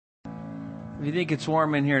If you think it's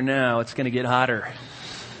warm in here now, it's going to get hotter.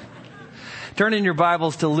 Turn in your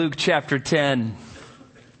Bibles to Luke chapter 10.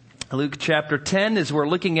 Luke chapter 10 is we're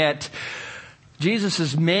looking at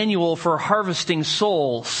Jesus' manual for harvesting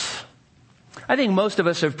souls. I think most of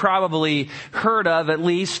us have probably heard of at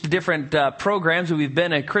least different programs. We've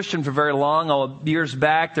been a Christian for very long. Years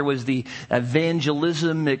back, there was the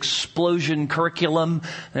evangelism explosion curriculum.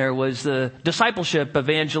 There was the discipleship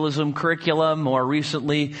evangelism curriculum. More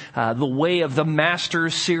recently, the Way of the Master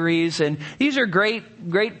series. And these are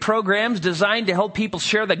great programs designed to help people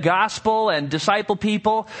share the gospel and disciple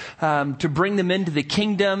people, to bring them into the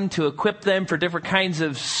kingdom, to equip them for different kinds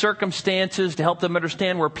of circumstances, to help them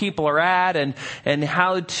understand where people are at and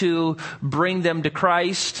how to bring them to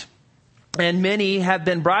Christ. And many have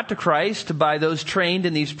been brought to Christ by those trained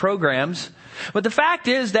in these programs. But the fact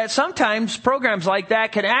is that sometimes programs like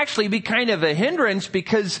that can actually be kind of a hindrance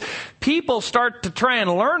because people start to try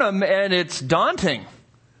and learn them and it's daunting.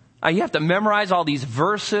 You have to memorize all these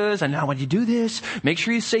verses, and now when you do this, make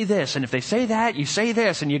sure you say this, and if they say that, you say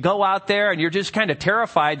this, and you go out there and you're just kind of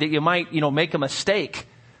terrified that you might, make a mistake.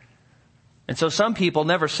 And so some people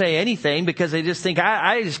never say anything because they just think,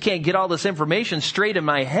 I just can't get all this information straight in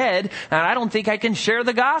my head, and I don't think I can share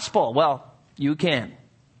the gospel. Well, you can.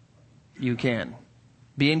 You can.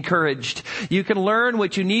 Be encouraged. You can learn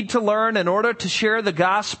what you need to learn in order to share the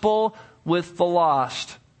gospel with the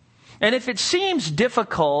lost. And if it seems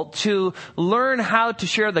difficult to learn how to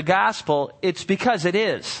share the gospel, it's because it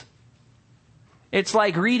is. It's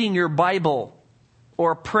like reading your Bible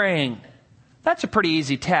or praying. That's a pretty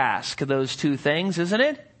easy task, those two things, isn't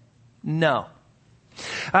it? No.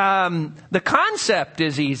 The concept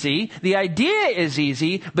is easy. The idea is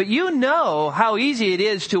easy. But you know how easy it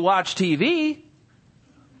is to watch TV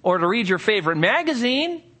or to read your favorite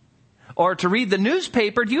magazine or to read the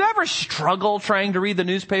newspaper. Do you ever struggle trying to read the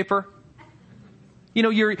newspaper?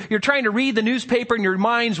 You're trying to read the newspaper and your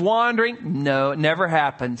mind's wandering. No, it never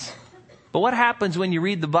happens. But what happens when you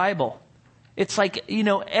read the Bible? It's like,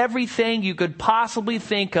 everything you could possibly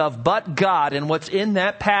think of but God and what's in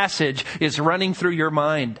that passage is running through your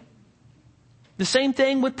mind. The same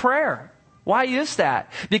thing with prayer. Why is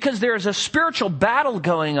that? Because there's a spiritual battle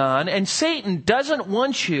going on, and Satan doesn't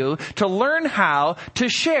want you to learn how to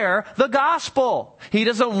share the gospel. He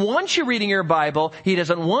doesn't want you reading your Bible. He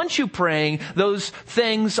doesn't want you praying. Those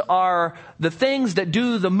things are the things that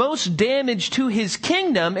do the most damage to his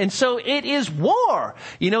kingdom, and so it is war,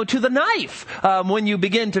 to the knife, when you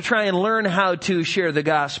begin to try and learn how to share the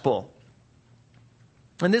gospel.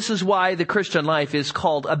 And this is why the Christian life is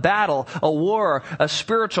called a battle, a war, a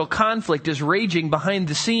spiritual conflict is raging behind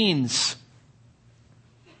the scenes.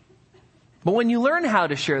 But when you learn how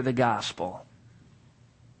to share the gospel,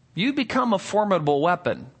 you become a formidable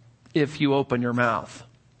weapon if you open your mouth.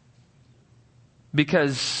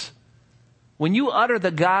 Because when you utter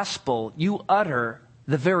the gospel, you utter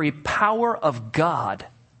the very power of God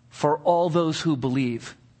for all those who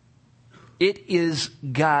believe. It is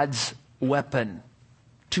God's weapon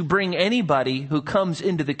to bring anybody who comes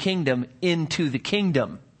into the kingdom into the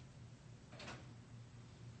kingdom.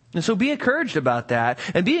 And so be encouraged about that,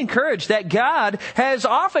 and be encouraged that God has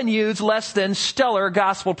often used less than stellar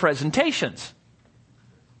gospel presentations.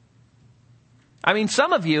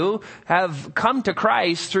 Some of you have come to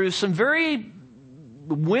Christ through some very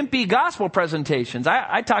wimpy gospel presentations.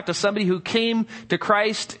 I talked to somebody who came to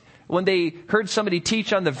Christ when they heard somebody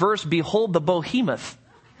teach on the verse, "Behold the behemoth."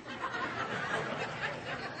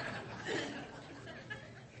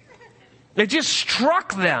 It just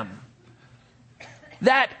struck them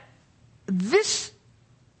that this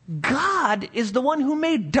God is the one who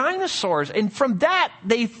made dinosaurs. And from that,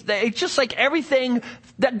 it's just like everything,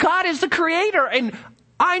 that God is the creator and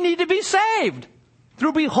I need to be saved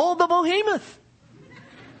through "Behold the behemoth."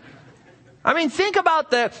 Think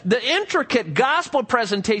about the intricate gospel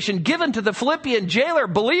presentation given to the Philippian jailer.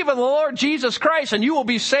 Believe in the Lord Jesus Christ and you will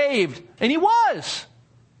be saved. And he was.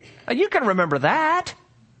 And you can remember that.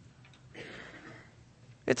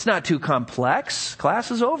 It's not too complex. Class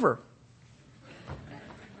is over.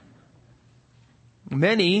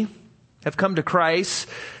 Many have come to Christ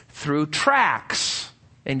through tracts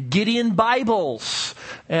and Gideon Bibles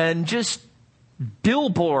and just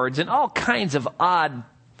billboards and all kinds of odd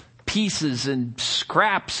pieces and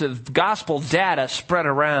scraps of gospel data spread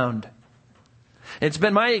around. It's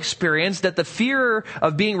been my experience that the fear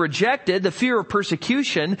of being rejected, the fear of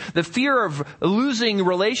persecution, the fear of losing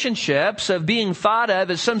relationships, of being thought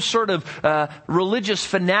of as some sort of religious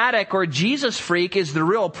fanatic or Jesus freak is the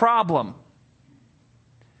real problem.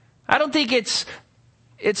 I don't think it's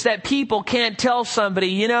that people can't tell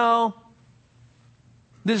somebody,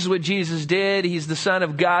 This is what Jesus did. He's the Son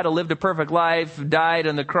of God who lived a perfect life, died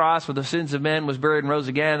on the cross for the sins of men, was buried and rose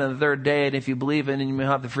again on the third day. And if you believe in him, you may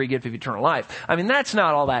have the free gift of eternal life. I mean, that's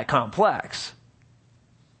not all that complex.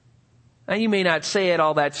 And you may not say it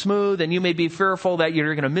all that smooth, and you may be fearful that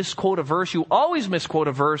you're going to misquote a verse. You always misquote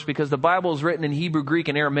a verse because the Bible is written in Hebrew, Greek,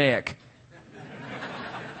 and Aramaic.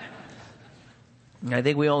 I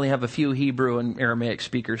think we only have a few Hebrew and Aramaic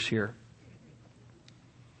speakers here.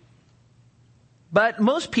 But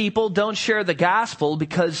most people don't share the gospel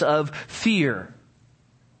because of fear.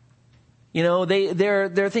 You know,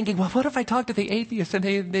 they're thinking, well, what if I talk to the atheists and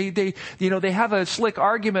they have a slick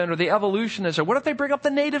argument, or the evolutionists, or what if they bring up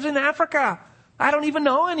the natives in Africa? I don't even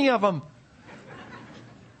know any of them.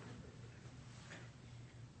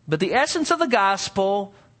 But the essence of the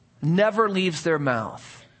gospel never leaves their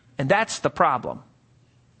mouth. And that's the problem.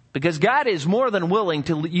 Because God is more than willing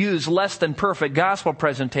to use less than perfect gospel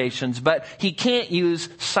presentations, but He can't use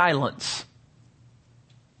silence.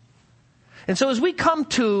 And so as we come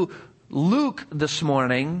to Luke this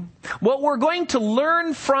morning, what we're going to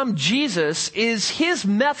learn from Jesus is His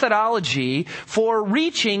methodology for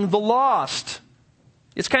reaching the lost.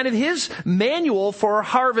 It's kind of His manual for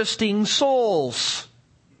harvesting souls.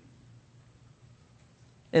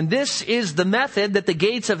 And this is the method that the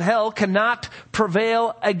gates of hell cannot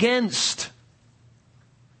prevail against.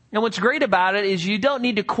 And what's great about it is you don't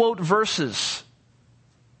need to quote verses.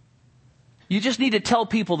 You just need to tell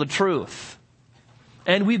people the truth.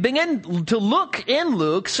 And we begin to look in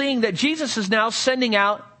Luke, seeing that Jesus is now sending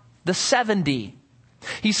out the 70.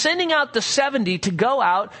 He's sending out the 70 to go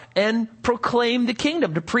out and proclaim the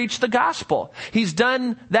kingdom, to preach the gospel. He's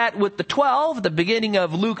done that with the 12 at the beginning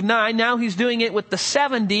of Luke 9. Now he's doing it with the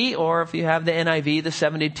 70, or if you have the NIV, the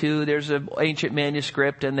 72. There's an ancient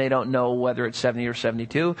manuscript and they don't know whether it's 70 or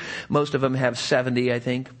 72. Most of them have 70, I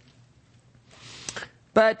think.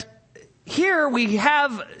 But here we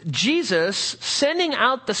have Jesus sending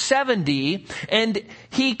out the 70, and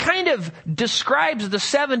he kind of describes the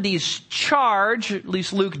 70's charge, at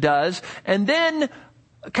least Luke does, and then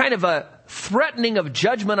kind of a threatening of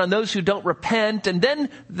judgment on those who don't repent, and then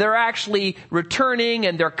they're actually returning,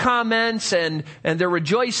 and their comments, and they're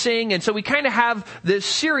rejoicing. And so we kind of have this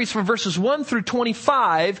series from verses 1 through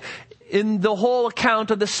 25 in the whole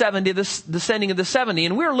account of the 70, the sending of the 70.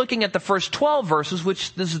 And we're looking at the first 12 verses,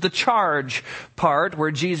 which this is the charge part,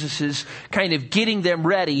 where Jesus is kind of getting them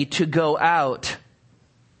ready to go out.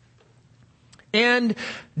 And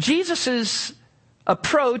Jesus'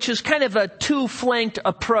 approach is kind of a two-flanked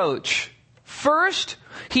approach. First,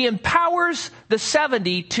 he empowers the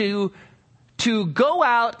 70 to go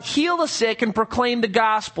out, heal the sick, and proclaim the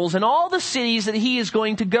gospels in all the cities that he is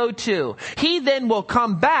going to go to. He then will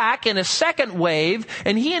come back in a second wave,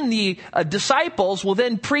 and he and the disciples will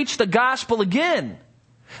then preach the gospel again.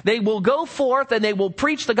 They will go forth and they will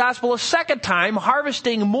preach the gospel a second time,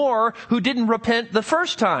 harvesting more who didn't repent the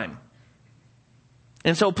first time.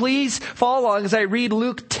 And so please follow along as I read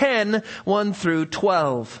Luke 10, 1 through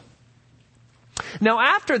 12. Now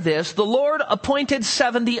after this, the Lord appointed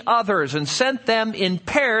 70 others and sent them in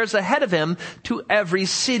pairs ahead of him to every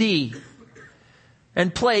city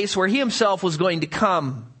and place where he himself was going to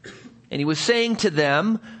come. And he was saying to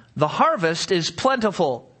them, the harvest is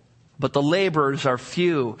plentiful, but the laborers are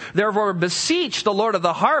few. Therefore beseech the Lord of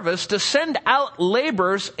the harvest to send out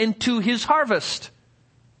laborers into his harvest.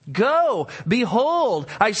 Go, behold,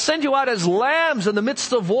 I send you out as lambs in the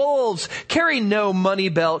midst of wolves. Carry no money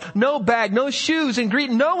belt, no bag, no shoes, and greet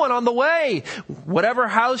no one on the way. Whatever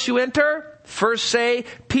house you enter, first say,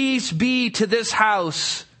 peace be to this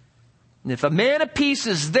house. And if a man of peace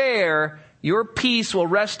is there, your peace will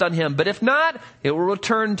rest on him. But if not, it will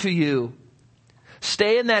return to you.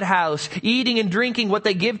 Stay in that house, eating and drinking what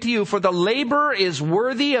they give to you, for the laborer is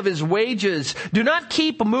worthy of his wages. Do not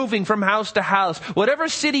keep moving from house to house. Whatever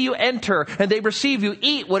city you enter and they receive you,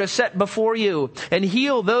 eat what is set before you, and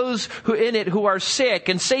heal those who in it who are sick,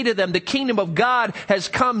 and say to them, the kingdom of God has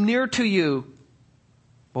come near to you.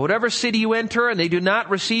 But whatever city you enter and they do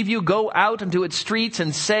not receive you, go out into its streets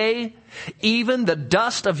and say, even the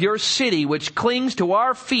dust of your city which clings to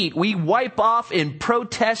our feet, we wipe off in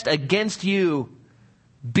protest against you.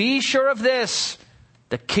 Be sure of this,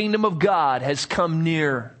 the kingdom of God has come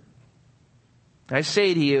near. I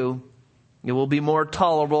say to you, it will be more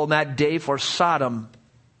tolerable in that day for Sodom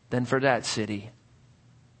than for that city.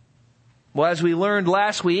 Well, as we learned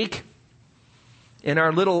last week, in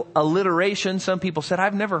our little alliteration, some people said,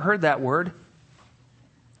 I've never heard that word.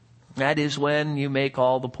 That is when you make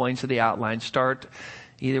all the points of the outline start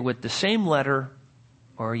either with the same letter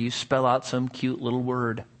or you spell out some cute little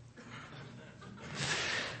word.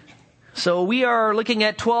 So we are looking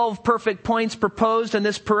at 12 perfect points proposed in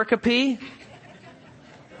this pericope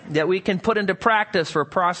that we can put into practice for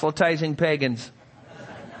proselytizing pagans.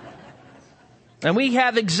 And we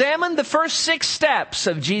have examined the first 6 steps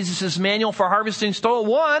of Jesus' manual for harvesting souls.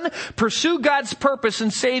 1, pursue God's purpose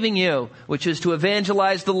in saving you, which is to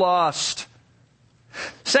evangelize the lost.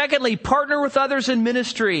 Secondly, partner with others in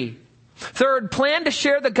ministry. 3rd, plan to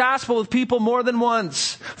share the gospel with people more than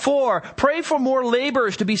once. 4, pray for more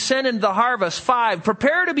laborers to be sent into the harvest. 5,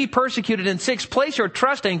 prepare to be persecuted. And 6, place your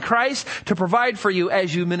trust in Christ to provide for you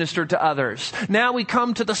as you minister to others. Now we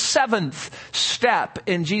come to the 7th step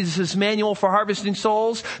in Jesus' manual for harvesting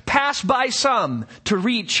souls. Pass by some to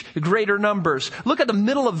reach greater numbers. Look at the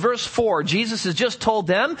middle of verse 4. Jesus has just told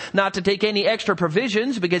them not to take any extra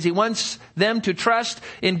provisions because he wants them to trust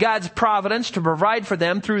in God's providence to provide for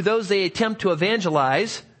them through those they attempt to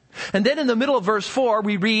evangelize. And then in the middle of verse 4,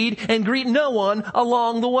 we read, and greet no one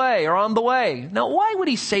along the way or on the way. Now, why would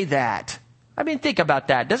he say that? I mean, think about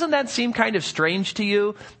that. Doesn't that seem kind of strange to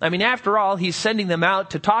you? I mean, after all, he's sending them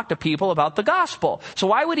out to talk to people about the gospel. So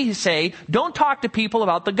why would he say, don't talk to people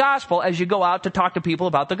about the gospel as you go out to talk to people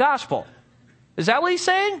about the gospel? Is that what he's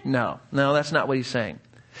saying? No, that's not what he's saying.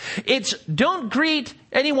 It's don't greet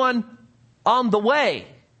anyone on the way.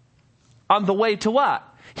 On the way to what?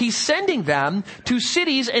 He's sending them to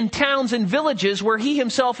cities and towns and villages where he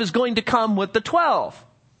himself is going to come with the 12.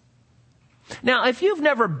 Now, if you've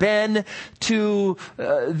never been to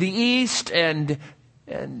the East and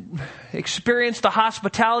experienced the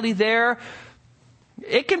hospitality there,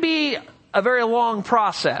 it can be a very long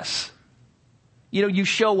process. You know, you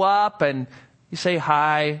show up and you say,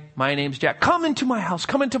 hi, my name's Jack. Come into my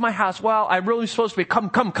house. Well, I'm really supposed to be, come.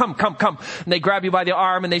 And they grab you by the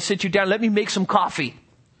arm and they sit you down. Let me make some coffee.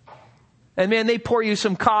 And man, they pour you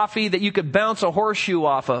some coffee that you could bounce a horseshoe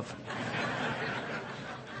off of.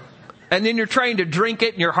 And then you're trying to drink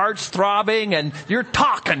it and your heart's throbbing and you're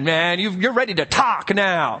talking, man. You're ready to talk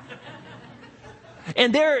now.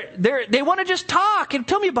 And they want to just talk and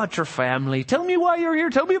tell me about your family. Tell me why you're here.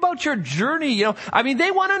 Tell me about your journey. You know, I mean,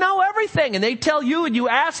 they want to know everything and they tell you and you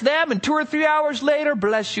ask them and 2 or 3 hours later,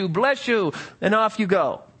 bless you. And off you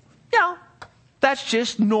go. You know, that's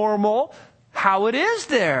just normal how it is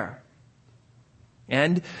there.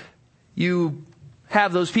 And you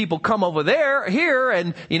have those people come over here,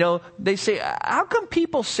 and, you know, they say, how come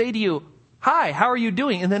people say to you, hi, how are you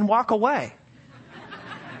doing? And then walk away.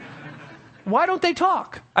 Why don't they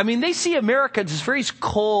talk? I mean, they see Americans as very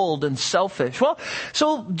cold and selfish. Well,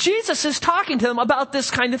 so Jesus is talking to them about this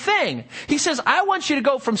kind of thing. He says, I want you to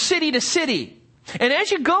go from city to city. And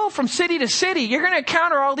as you go from city to city, you're going to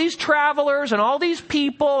encounter all these travelers and all these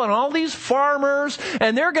people and all these farmers,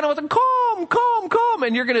 and they're going to come.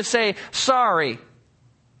 And you're going to say, sorry.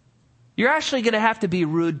 You're actually going to have to be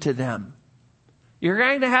rude to them. You're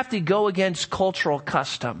going to have to go against cultural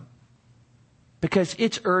custom. Because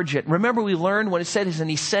it's urgent. Remember we learned when it said, and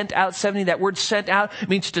he sent out 70, that word sent out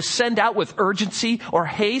means to send out with urgency or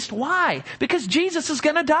haste. Why? Because Jesus is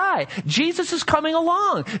going to die. Jesus is coming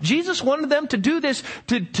along. Jesus wanted them to do this,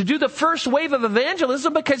 to do the first wave of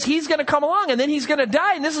evangelism because he's going to come along and then he's going to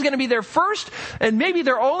die. And this is going to be their first and maybe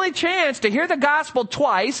their only chance to hear the gospel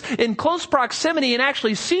twice in close proximity and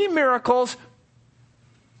actually see miracles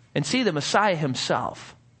and see the Messiah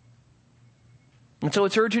himself. And so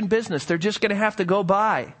it's urgent business. They're just going to have to go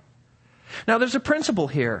by. Now, there's a principle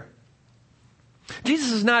here.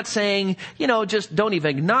 Jesus is not saying, you know, just don't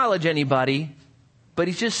even acknowledge anybody. But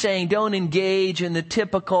he's just saying don't engage in the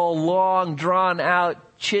typical long,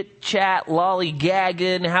 drawn-out chit-chat,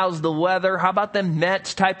 lollygagging, how's the weather, how about them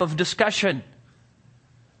Mets type of discussion.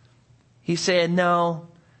 He's saying, no,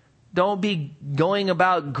 don't be going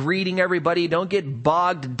about greeting everybody. Don't get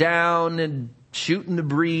bogged down and shooting the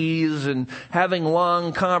breeze and having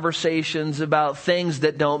long conversations about things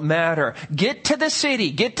that don't matter. Get to the city,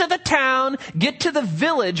 get to the town, get to the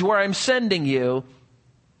village where I'm sending you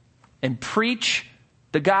and preach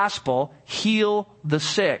the gospel, heal the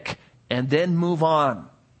sick, and then move on.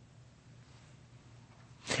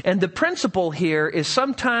 And the principle here is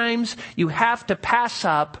sometimes you have to pass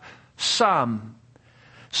up some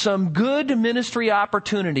good ministry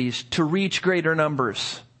opportunities to reach greater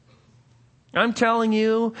numbers. I'm telling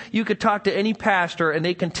you, you could talk to any pastor and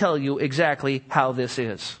they can tell you exactly how this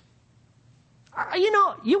is. You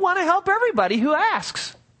know, you want to help everybody who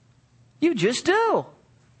asks. You just do.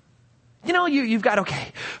 You know, you've got,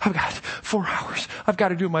 okay, I've got 4 hours. I've got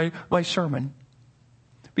to do my sermon.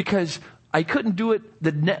 Because I couldn't do it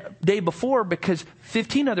the day before because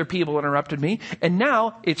 15 other people interrupted me. And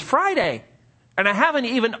now it's Friday. And I haven't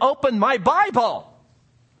even opened my Bible.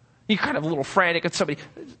 You're kind of a little frantic at somebody.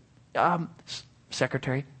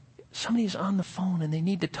 Secretary, somebody's on the phone and they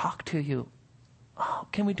need to talk to you. Oh,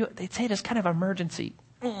 can we do it? They'd say it's kind of an emergency.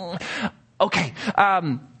 Okay.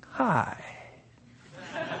 Hi.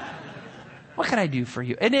 What can I do for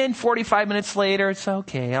you? And then 45 minutes later, it's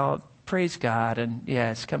okay. I'll praise God. And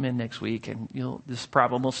yes, come in next week and this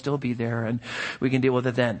problem will still be there and we can deal with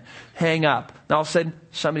it then. Hang up. And all of a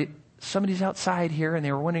sudden, somebody's outside here and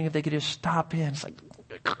they were wondering if they could just stop in. It's like,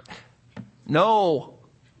 no.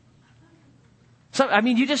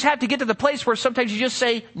 You just have to get to the place where sometimes you just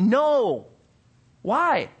say no.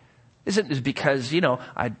 Why? Is it because,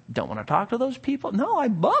 I don't want to talk to those people? No, I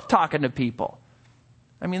love talking to people.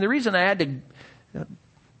 The reason I had to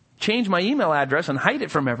change my email address and hide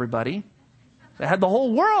it from everybody, I had the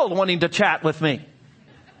whole world wanting to chat with me.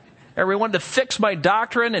 Everyone wanted to fix my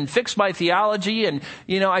doctrine and fix my theology. And,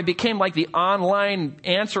 I became like the online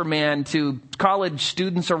answer man to college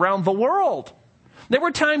students around the world. There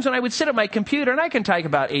were times when I would sit at my computer and I can type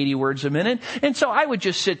about 80 words a minute. And so I would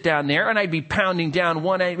just sit down there and I'd be pounding down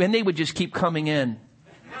one and they would just keep coming in.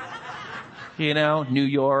 New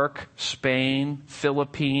York, Spain,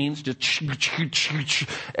 Philippines, just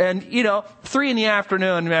and 3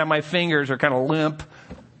 p.m, man, my fingers are kind of limp.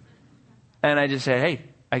 And I just say, hey,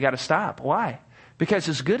 I got to stop. Why? Because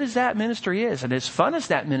as good as that ministry is, and as fun as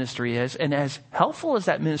that ministry is, and as helpful as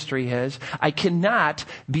that ministry is, I cannot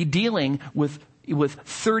be dealing with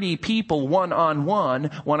 30 people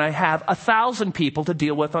one-on-one when I have 1,000 people to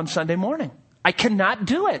deal with on Sunday morning. I cannot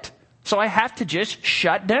do it. So I have to just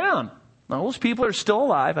shut down. Now, those people are still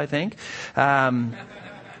alive, I think. I'm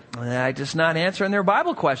just not answering their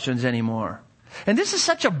Bible questions anymore. And this is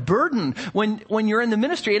such a burden when you're in the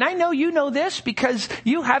ministry. And I know you know this because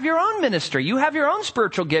you have your own ministry. You have your own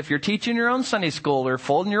spiritual gift. You're teaching your own Sunday school or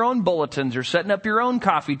folding your own bulletins or setting up your own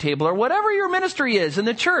coffee table or whatever your ministry is in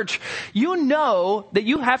the church. You know that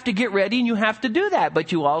you have to get ready and you have to do that.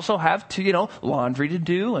 But you also have to, laundry to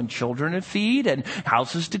do and children to feed and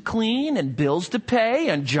houses to clean and bills to pay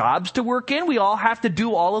and jobs to work in. We all have to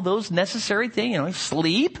do all of those necessary things,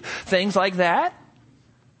 sleep, things like that.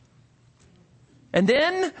 And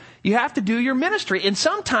then you have to do your ministry. And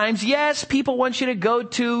sometimes, yes, people want you to go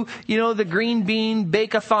to, the Green Bean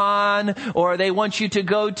Bake-a-thon, or they want you to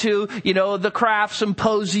go to, the craft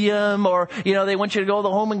symposium, or, they want you to go to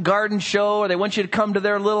the home and garden show, or they want you to come to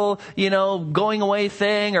their little, going away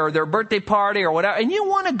thing, or their birthday party, or whatever. And you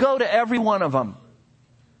want to go to every one of them.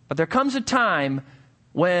 But there comes a time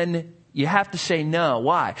when you have to say no.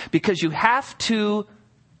 Why? Because you have to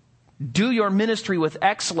do your ministry with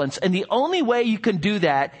excellence. And the only way you can do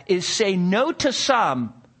that is say no to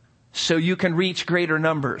some so you can reach greater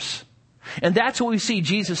numbers. And that's what we see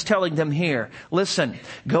Jesus telling them here. Listen,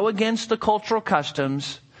 go against the cultural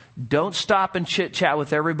customs. Don't stop and chit chat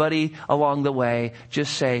with everybody along the way.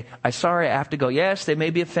 Just say, I'm sorry, I have to go. Yes, they may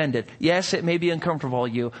be offended. Yes, it may be uncomfortable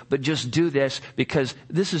to you, but just do this because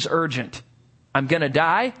this is urgent. I'm going to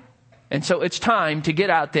die. And so it's time to get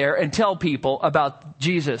out there and tell people about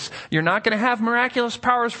Jesus. You're not going to have miraculous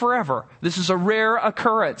powers forever. This is a rare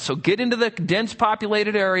occurrence. So get into the dense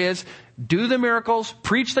populated areas, do the miracles,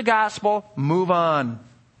 preach the gospel, move on.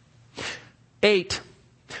 8,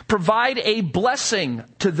 provide a blessing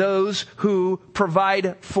to those who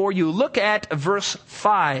provide for you. Look at verse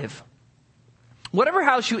 5. Whatever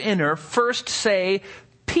house you enter, first say,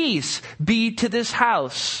 peace be to this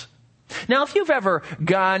house. Now, if you've ever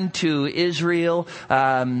gone to Israel,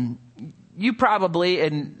 you probably,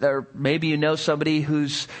 or maybe you know somebody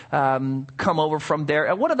who's come over from there.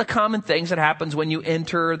 And one of the common things that happens when you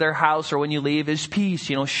enter their house or when you leave is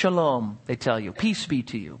peace. Shalom, they tell you. Peace be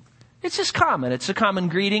to you. It's just common. It's a common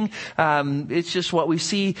greeting. It's just what we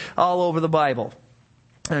see all over the Bible.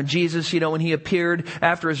 Jesus, when he appeared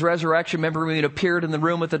after his resurrection, remember when he appeared in the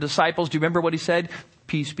room with the disciples? Do you remember what he said?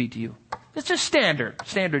 Peace be to you. It's just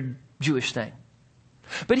standard Jewish thing.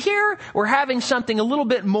 But here we're having something a little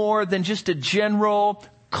bit more than just a general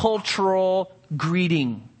cultural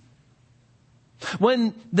greeting.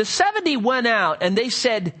 When the 70 went out and they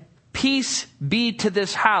said, peace be to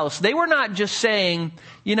this house, they were not just saying,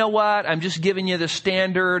 you know what, I'm just giving you the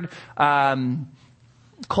standard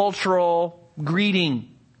cultural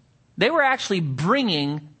greeting. They were actually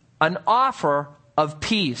bringing an offer of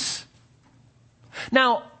peace.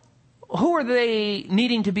 Now, who are they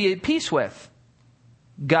needing to be at peace with?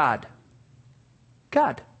 God.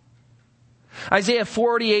 Isaiah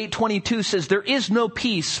 48:22 says, there is no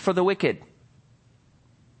peace for the wicked.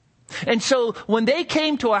 And so when they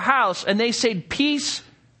came to a house and they said, peace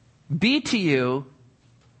be to you,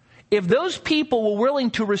 if those people were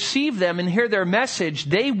willing to receive them and hear their message,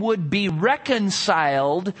 they would be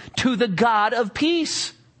reconciled to the God of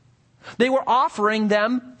peace. They were offering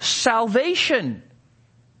them salvation.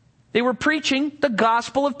 They were preaching the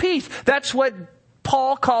gospel of peace. That's what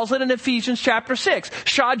Paul calls it in Ephesians chapter 6.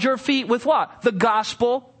 Shod your feet with what? The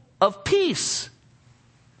gospel of peace.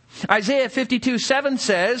 Isaiah 52:7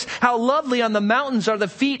 says, how lovely on the mountains are the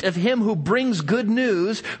feet of him who brings good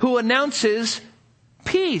news, who announces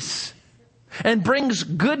peace, and brings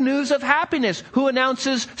good news of happiness, who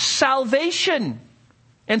announces salvation,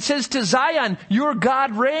 and says to Zion, your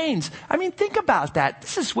God reigns. I mean, think about that.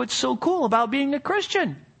 This is what's so cool about being a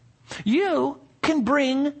Christian. You can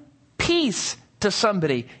bring peace to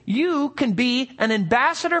somebody. You can be an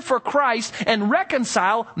ambassador for Christ and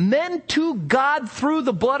reconcile men to God through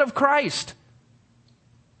the blood of Christ.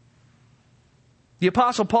 The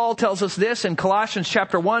Apostle Paul tells us this in Colossians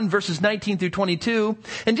chapter 1, verses 19 through 22.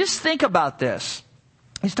 And just think about this.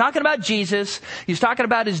 He's talking about Jesus. He's talking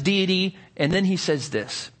about his deity. And then he says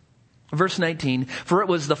this. Verse 19, for it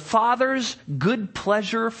was the Father's good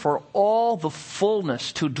pleasure for all the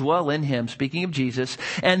fullness to dwell in him, speaking of Jesus,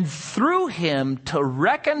 and through him to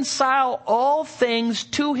reconcile all things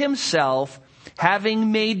to himself,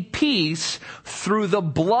 having made peace through the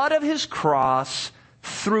blood of his cross.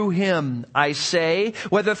 Through him, I say,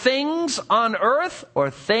 whether things on earth or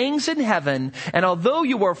things in heaven. And although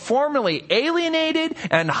you were formerly alienated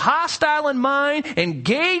and hostile in mind,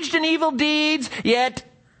 engaged in evil deeds, yet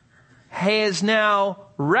he has now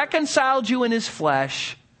reconciled you in his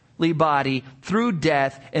fleshly body through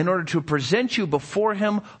death in order to present you before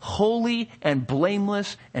him holy and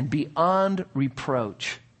blameless and beyond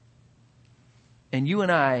reproach. And you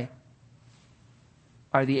and I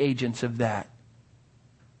are the agents of that.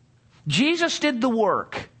 Jesus did the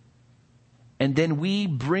work, and then we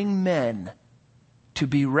bring men to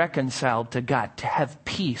be reconciled to God, to have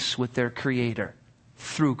peace with their Creator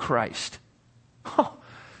through Christ. Oh,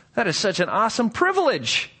 that is such an awesome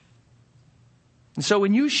privilege. And so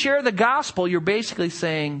when you share the gospel, you're basically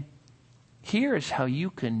saying, here is how you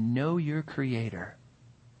can know your Creator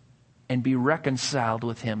and be reconciled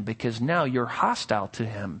with Him, because now you're hostile to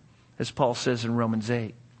Him, as Paul says in Romans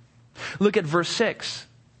 8. Look at verse 6.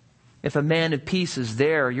 If a man of peace is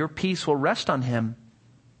there, your peace will rest on him.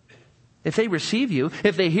 If they receive you,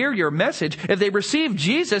 if they hear your message, if they receive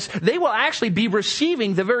Jesus, they will actually be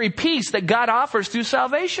receiving the very peace that God offers through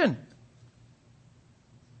salvation.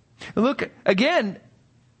 Look again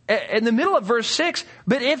in the middle of verse 6.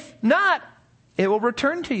 But if not, it will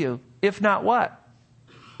return to you. If not what?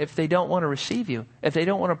 If they don't want to receive you, if they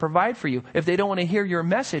don't want to provide for you, if they don't want to hear your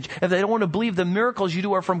message, if they don't want to believe the miracles you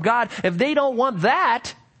do are from God, if they don't want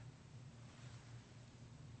that,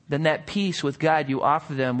 then that peace with God you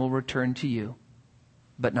offer them will return to you,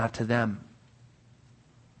 but not to them.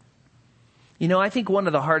 You know, I think one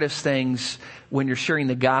of the hardest things when you're sharing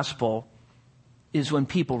the gospel is when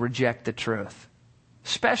people reject the truth,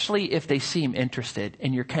 especially if they seem interested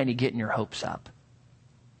and you're kind of getting your hopes up.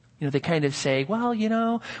 You know, they kind of say, well, you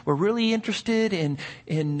know, we're really interested in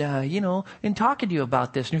talking to you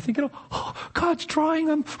about this. And you're thinking, oh, God's trying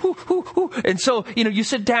them. And so, you know, you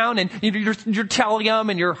sit down and you're telling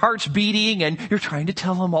them and your heart's beating and you're trying to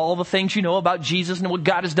tell them all the things you know about Jesus and what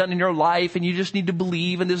God has done in your life. And you just need to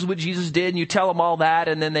believe and this is what Jesus did. And you tell them all that.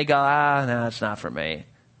 And then they go, no, it's not for me. And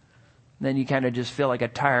then you kind of just feel like a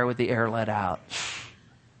tire with the air let out.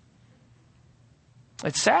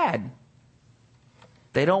 It's sad.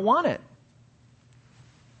 They don't want it.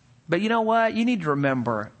 But you know what? You need to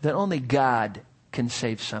remember that only God can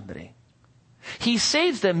save somebody. He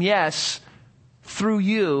saves them, yes, through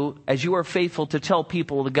you as you are faithful to tell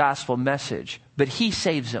people the gospel message. But He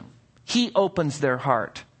saves them. He opens their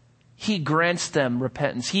heart. He grants them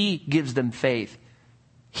repentance. He gives them faith.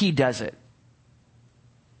 He does it.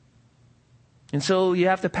 And so you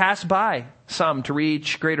have to pass by some to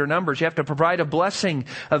reach greater numbers. You have to provide a blessing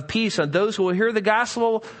of peace on those who will hear the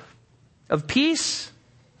gospel of peace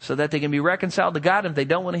so that they can be reconciled to God. And if they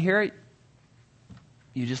don't want to hear it,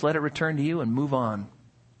 you just let it return to you and move on.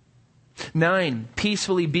 9,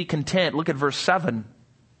 peacefully be content. Look at verse 7.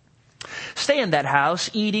 Stay in that house,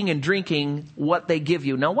 eating and drinking what they give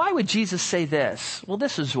you. Now, why would Jesus say this? Well,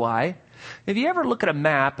 this is why. If you ever look at a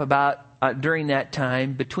map about during that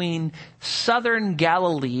time between southern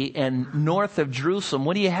Galilee and north of Jerusalem,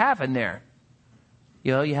 what do you have in there?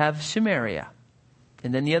 You know, you have Samaria.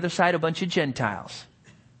 And then the other side, a bunch of Gentiles.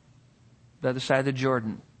 The other side of the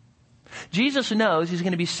Jordan. Jesus knows He's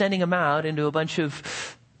going to be sending them out into a bunch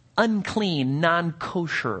of unclean,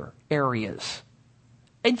 non-kosher areas.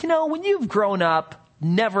 And you know, when you've grown up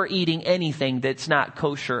never eating anything that's not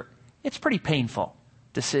kosher, it's pretty painful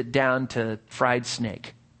to sit down to fried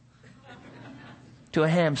snake, to a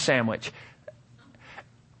ham sandwich.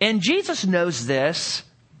 And Jesus knows this.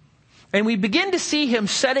 And we begin to see him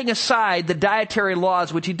setting aside the dietary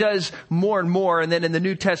laws, which he does more and more. And then in the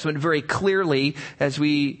New Testament very clearly, as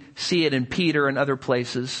we see it in Peter and other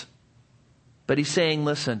places. But he's saying,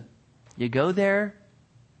 listen, you go there,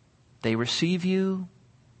 they receive you,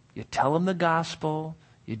 you tell them the gospel,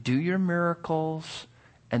 you do your miracles,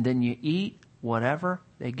 and then you eat whatever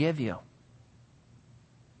they give you.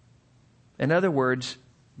 In other words,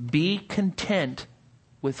 be content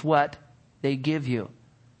with what they give you.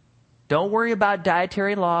 Don't worry about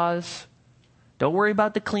dietary laws. Don't worry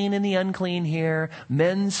about the clean and the unclean here.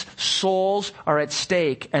 Men's souls are at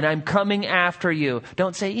stake, and I'm coming after you.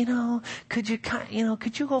 Don't say, could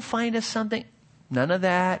you go find us something? None of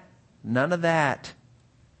that. None of that.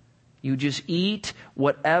 You just eat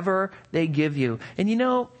whatever they give you.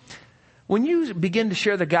 And when you begin to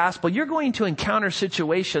share the gospel, you're going to encounter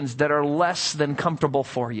situations that are less than comfortable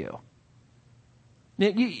for you.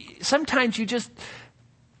 Sometimes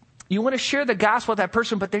you want to share the gospel with that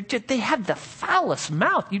person, but they have the foulest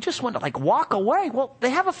mouth. You just want to walk away. Well, they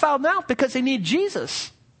have a foul mouth because they need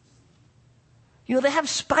Jesus. They have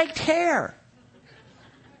spiked hair.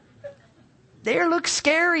 They look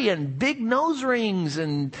scary and big nose rings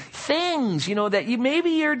and things,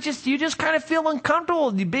 that you just kind of feel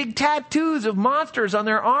uncomfortable. The big tattoos of monsters on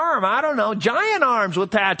their arm. I don't know, giant arms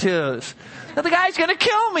with tattoos. Now, the guy's going to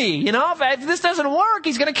kill me. If this doesn't work,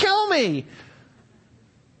 he's going to kill me.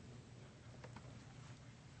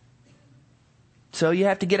 So you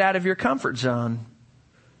have to get out of your comfort zone.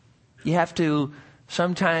 You have to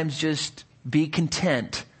sometimes just be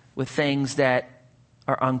content with things that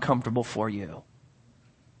are uncomfortable for you.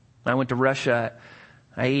 I went to Russia.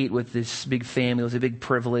 I ate with this big family. It was a big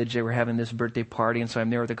privilege. They were having this birthday party, and so I'm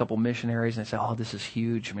there with a couple missionaries, and I said, oh, this is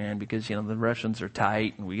huge, man, because, the Russians are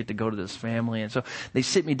tight, and we get to go to this family. And so they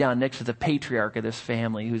sit me down next to the patriarch of this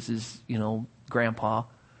family, who's his, grandpa.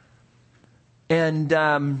 And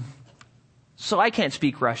so I can't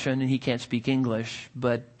speak Russian and he can't speak English,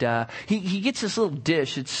 but he gets this little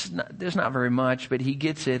dish. There's not very much, but he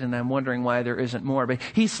gets it, and I'm wondering why there isn't more. But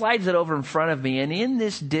he slides it over in front of me, and in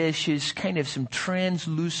this dish is kind of some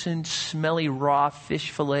translucent, smelly raw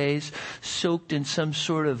fish fillets soaked in some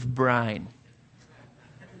sort of brine.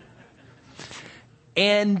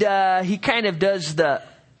 And he kind of does the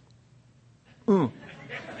And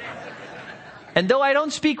though I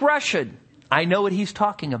don't speak Russian, I know what he's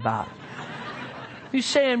talking about. He's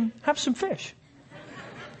saying, have some fish.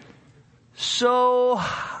 So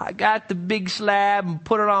I got the big slab and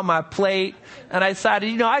put it on my plate. And I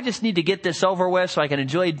decided, I just need to get this over with so I can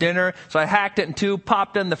enjoy dinner. So I hacked it in two,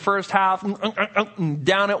 popped in the first half, and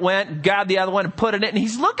down it went, grabbed the other one and put it in. And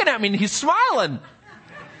he's looking at me and he's smiling.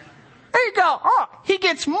 There you go. Oh, he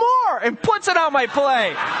gets more and puts it on my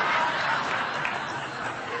plate.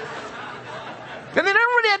 And then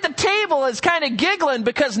everybody at the table is kind of giggling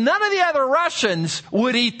because none of the other Russians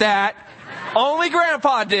would eat that. Only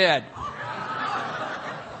Grandpa did.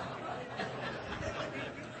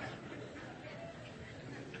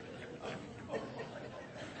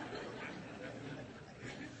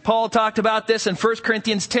 Paul talked about this in 1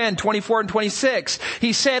 Corinthians 10, 24 and 26.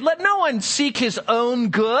 He said, let no one seek his own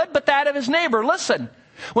good, but that of his neighbor. Listen.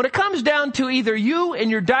 When it comes down to either you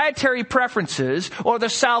and your dietary preferences or the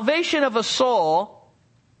salvation of a soul,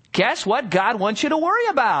 guess what God wants you to worry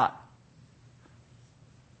about?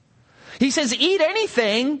 He says, eat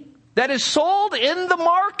anything that is sold in the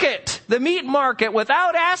market, the meat market,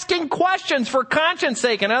 without asking questions for conscience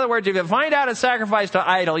sake. In other words, if you find out it's sacrificed to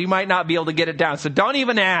idol, you might not be able to get it down. So don't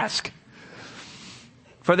even ask.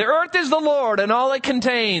 For the earth is the Lord and all it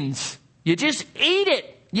contains. You just eat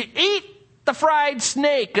it. You eat the fried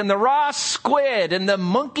snake and the raw squid and the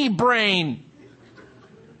monkey brain.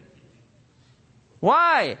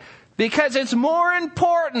 Why? Because it's more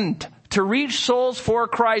important to reach souls for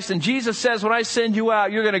Christ. And Jesus says, when I send you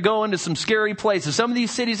out, you're going to go into some scary places. Some of these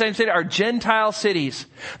cities I'm saying are Gentile cities.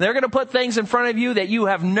 They're going to put things in front of you that you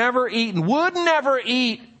have never eaten, would never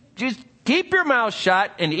eat. Just keep your mouth shut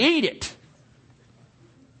and eat it.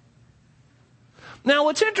 Now,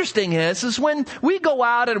 what's interesting is when we go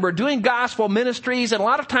out and we're doing gospel ministries, and a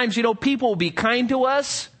lot of times, people will be kind to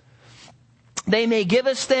us. They may give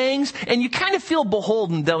us things, and you kind of feel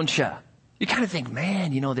beholden, don't you? You kind of think,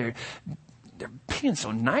 man, they're being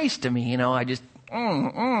so nice to me. I just,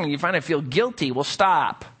 you find I feel guilty. Well,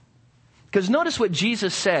 stop. Because notice what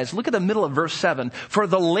Jesus says. Look at the middle of verse 7. For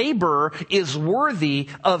the laborer is worthy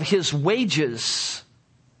of his wages.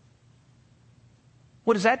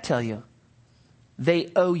 What does that tell you?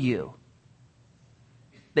 They owe you.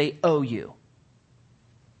 They owe you.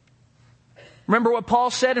 Remember what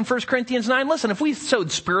Paul said in 1 Corinthians 9? Listen, if we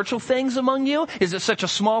sowed spiritual things among you, is it such a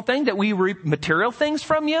small thing that we reap material things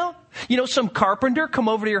from you? You know, some carpenter come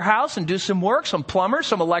over to your house and do some work, some plumber,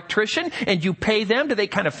 some electrician, and you pay them. Do they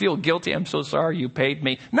kind of feel guilty? I'm so sorry you paid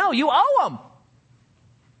me. No, you owe them.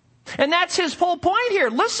 And that's his whole point here.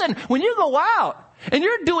 Listen, when you go out and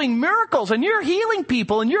you're doing miracles and you're healing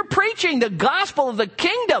people and you're preaching the gospel of the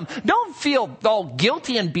kingdom, don't feel all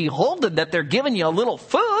guilty and beholden that they're giving you a little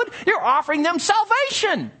food. You're offering them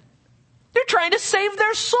salvation. You're trying to save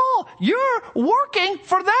their soul. You're working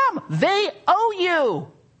for them. They owe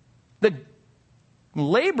you. The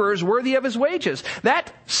labor is worthy of his wages.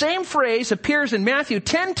 That same phrase appears in Matthew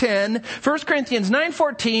 10:10, 1 Corinthians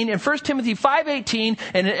 9:14, and 1 Timothy 5:18,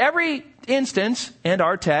 and in every instance, and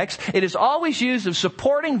our text, it is always used of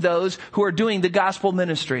supporting those who are doing the gospel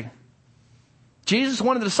ministry. Jesus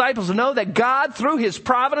wanted the disciples to know that God, through his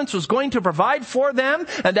providence, was going to provide for them,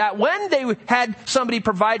 and that when they had somebody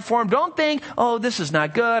provide for them, don't think, oh, this is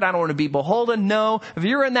not good, I don't want to be beholden. No, if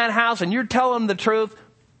you're in that house and you're telling them the truth,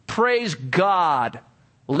 praise God.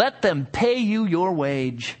 Let them pay you your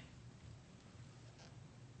wage.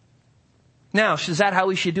 Now, is that how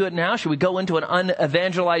we should do it now? Should we go into an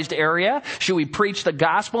unevangelized area? Should we preach the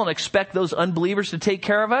gospel and expect those unbelievers to take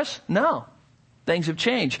care of us? No. Things have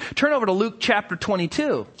changed. Turn over to Luke chapter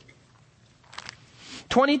 22.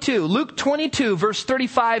 Luke 22, verse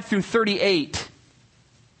 35 through 38.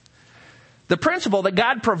 The principle that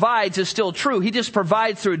God provides is still true. He just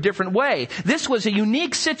provides through a different way. This was a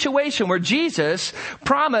unique situation where Jesus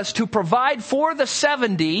promised to provide for the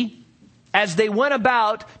 70 as they went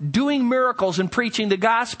about doing miracles and preaching the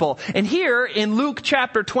gospel. And here in Luke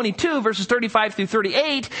chapter 22, verses 35 through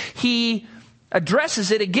 38, he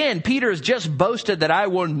addresses it again. Peter has just boasted that I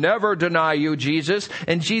will never deny you, Jesus.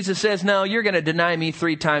 And Jesus says, no, you're going to deny me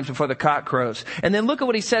 3 times before the cock crows. And then look at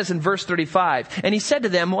what he says in verse 35. And he said to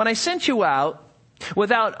them, when I sent you out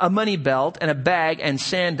without a money belt and a bag and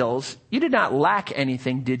sandals, you did not lack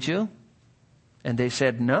anything, did you? And they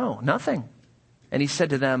said, no, nothing. And he said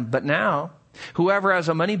to them, but now, whoever has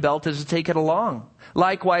a money belt is to take it along.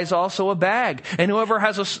 Likewise also a bag. And whoever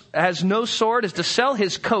has no sword is to sell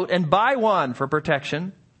his coat and buy one for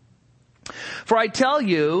protection. For I tell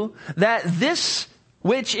you that this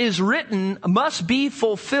which is written must be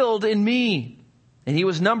fulfilled in me. And he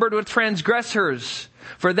was numbered with transgressors.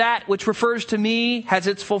 For that which refers to me has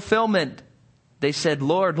its fulfillment. They said,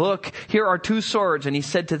 Lord, look, here are 2 swords. And he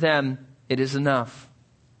said to them, it is enough.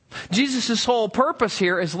 Jesus' whole purpose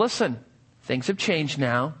here is, listen, things have changed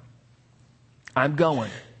now. I'm going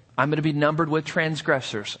to be numbered with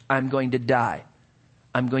transgressors. I'm going to die.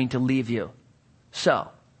 I'm going to leave you. So,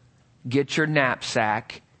 get your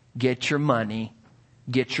knapsack, get your money,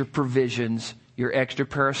 get your provisions, your extra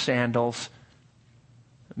pair of sandals.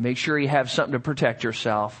 Make sure you have something to protect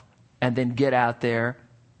yourself, and then get out there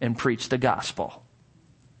and preach the gospel.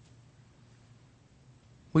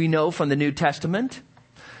 We know from the New Testament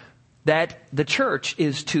that the church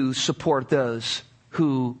is to support those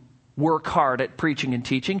who work hard at preaching and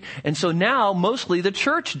teaching. And so now mostly the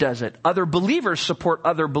church does it. Other believers support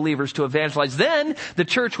other believers to evangelize. Then the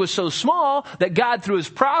church was so small that God through his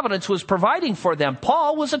providence was providing for them.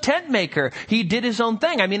 Paul was a tent maker. He did his own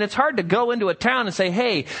thing. I mean, it's hard to go into a town and say,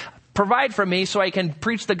 hey, provide for me so I can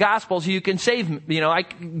preach the gospel so you can save me.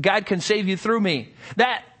 God can save you through me.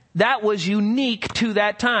 That was unique to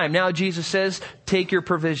that time. Now Jesus says, take your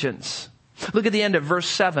provisions. Look at the end of verse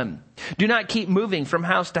 7. Do not keep moving from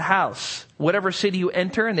house to house. Whatever city you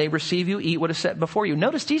enter and they receive you, eat what is set before you.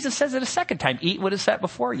 Notice Jesus says it a second time, eat what is set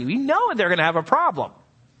before you. You know they're going to have a problem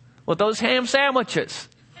with those ham sandwiches.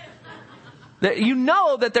 You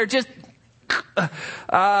know that they're just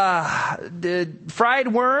fried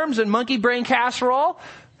worms and monkey brain casserole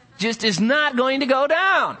just is not going to go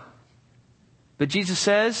down. But Jesus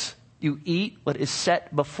says, you eat what is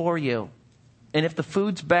set before you. And if the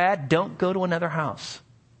food's bad, don't go to another house.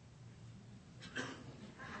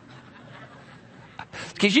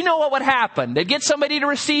 Because you know what would happen. They'd get somebody to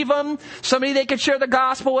receive them, somebody they could share the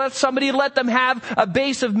gospel with, somebody to let them have a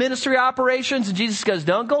base of ministry operations. And Jesus goes,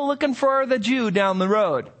 don't go looking for the Jew down the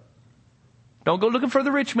road. Don't go looking for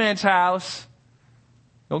the rich man's house.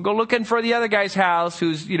 Don't go looking for the other guy's house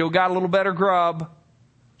who's, got a little better grub.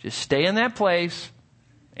 Just stay in that place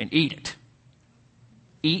and eat it.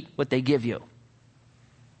 Eat what they give you.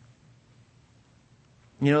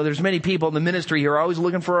 There's many people in the ministry who are always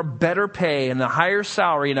looking for a better pay and a higher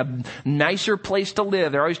salary and a nicer place to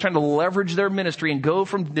live. They're always trying to leverage their ministry and go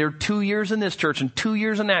from their 2 years in this church and 2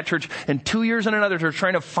 years in that church and 2 years in another church,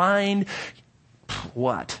 trying to find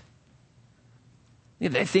what? Are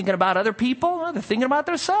they thinking about other people? No, they're thinking about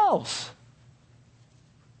themselves.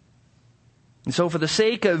 And so for the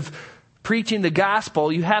sake of preaching the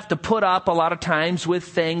gospel, you have to put up a lot of times with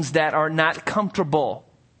things that are not comfortable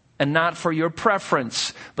and not for your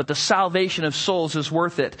preference, but the salvation of souls is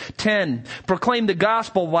worth it. 10, proclaim the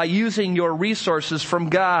gospel by using your resources from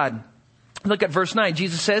God. Look at verse 9.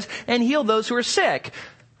 Jesus says, and heal those who are sick.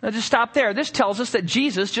 Now just stop there. This tells us that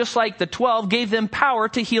Jesus, just like the 12, gave them power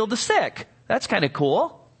to heal the sick. That's kind of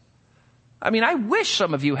cool. I mean, I wish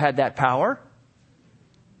some of you had that power.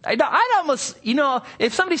 I'd almost,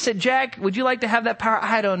 if somebody said, Jack, would you like to have that power?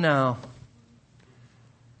 I don't know.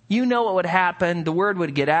 You know what would happen. The word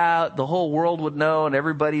would get out. The whole world would know, and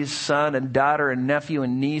everybody's son and daughter and nephew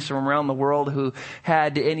and niece from around the world who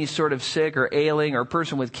had any sort of sick or ailing or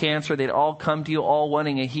person with cancer, they'd all come to you, all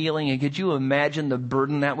wanting a healing. And could you imagine the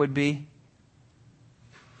burden that would be?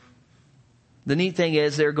 The neat thing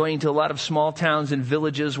is they're going to a lot of small towns and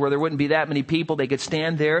villages where there wouldn't be that many people. They could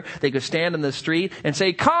stand there. They could stand in the street and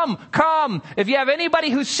say, come. If you have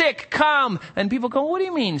anybody who's sick, come. And people go, what do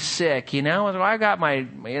you mean sick? I got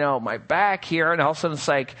my back here. And all of a sudden it's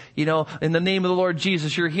like, in the name of the Lord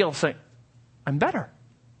Jesus, you're healed. It's like, I'm better.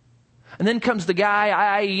 And then comes the guy,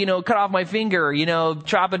 I cut off my finger,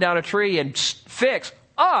 chopping down a tree and fix.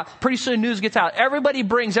 Pretty soon news gets out. Everybody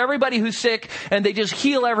brings everybody who's sick and they just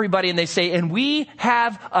heal everybody and they say, and we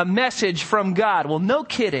have a message from God. Well, no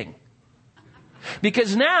kidding.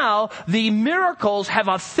 Because now the miracles have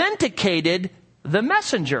authenticated the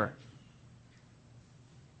messenger.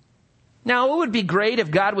 Now, it would be great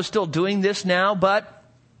if God was still doing this now, but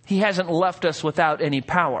He hasn't left us without any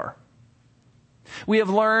power. We have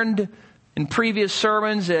learned in previous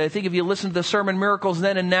sermons, I think if you listen to the sermon Miracles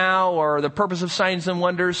Then and Now or the Purpose of Signs and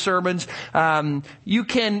Wonders sermons, you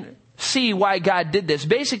can see why God did this.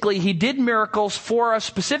 Basically, He did miracles for a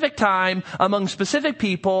specific time among specific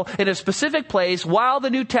people in a specific place while the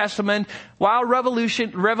New Testament, while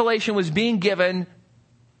revelation was being given,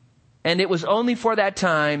 and it was only for that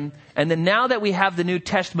time. And then now that we have the New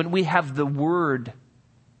Testament, we have the Word,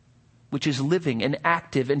 which is living and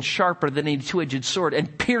active and sharper than any two-edged sword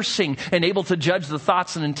and piercing and able to judge the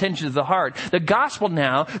thoughts and intentions of the heart. The gospel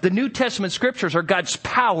now, the New Testament scriptures are God's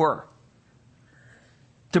power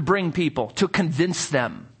to bring people, to convince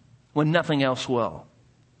them when nothing else will.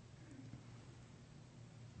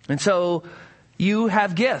 And so you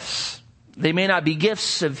have gifts. They may not be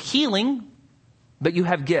gifts of healing, but you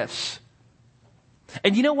have gifts.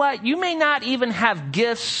 And you know what? You may not even have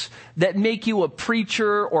gifts that make you a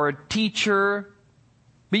preacher or a teacher,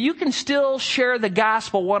 but you can still share the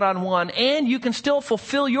gospel one-on-one, and you can still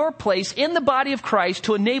fulfill your place in the body of Christ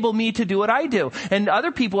to enable me to do what I do. And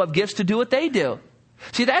other people have gifts to do what they do.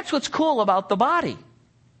 See, that's what's cool about the body.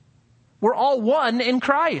 We're all one in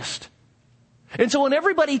Christ. And so when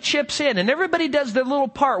everybody chips in and everybody does their little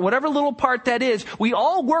part, whatever little part that is, we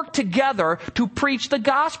all work together to preach the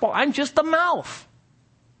gospel. I'm just the mouth.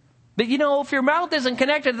 But if your mouth isn't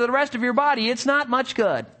connected to the rest of your body, it's not much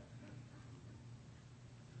good.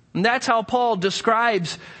 And that's how Paul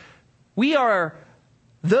describes, we are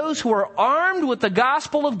those who are armed with the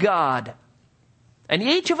gospel of God. And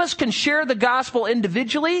each of us can share the gospel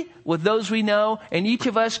individually with those we know, and each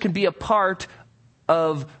of us can be a part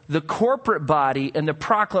of the corporate body and the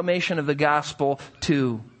proclamation of the gospel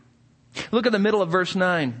too. Look at the middle of verse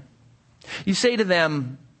 9. You say to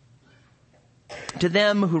them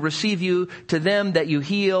who receive you, to them that you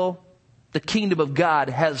heal, the kingdom of God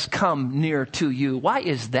has come near to you. Why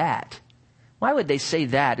is that? Why would they say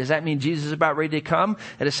that? Does that mean Jesus is about ready to come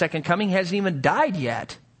at His second coming? He hasn't even died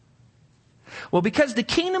yet. Well, because the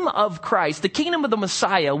kingdom of Christ, the kingdom of the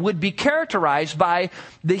Messiah, would be characterized by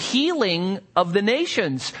the healing of the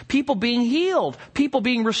nations. People being healed, people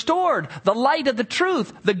being restored, the light of the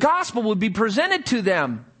truth, the gospel would be presented to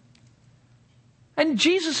them. And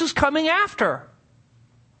Jesus is coming after.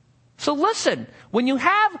 So listen, when you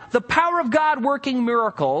have the power of God working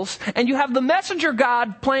miracles, and you have the messenger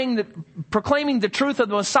God proclaiming the truth of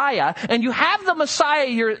the Messiah, and you have the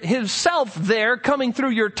Messiah himself there coming through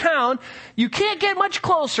your town, you can't get much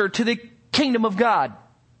closer to the kingdom of God.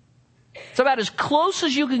 It's about as close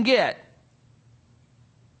as you can get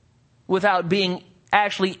without being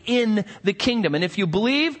actually in the kingdom. And if you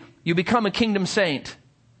believe, you become a kingdom saint.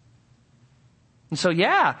 And so,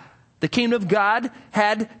 the kingdom of God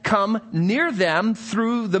had come near them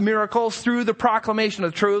through the miracles, through the proclamation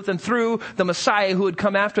of the truth, and through the Messiah who had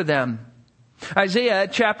come after them. Isaiah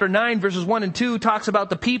chapter 9 verses 1 and 2 talks about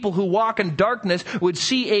the people who walk in darkness would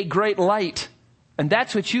see a great light. And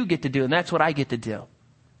that's what you get to do, and that's what I get to do.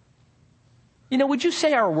 Would you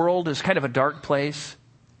say our world is kind of a dark place?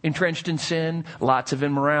 Entrenched in sin, lots of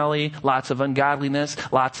immorality, lots of ungodliness,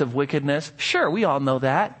 lots of wickedness. Sure, we all know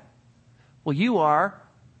that. Well, you are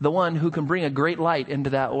the one who can bring a great light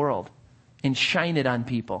into that world and shine it on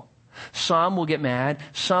people. Some will get mad.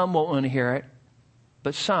 Some won't want to hear it.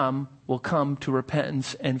 But some will come to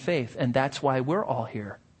repentance and faith. And that's why we're all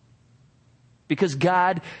here. Because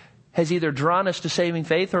God has either drawn us to saving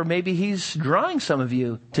faith, or maybe He's drawing some of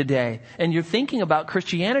you today. And you're thinking about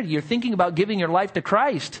Christianity. You're thinking about giving your life to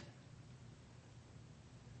Christ.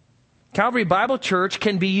 Calvary Bible Church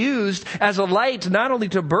can be used as a light not only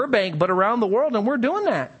to Burbank, but around the world. And we're doing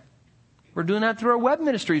that. We're doing that through our web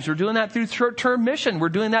ministries. We're doing that through short-term mission. We're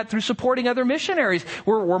doing that through supporting other missionaries.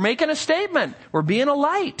 We're making a statement. We're being a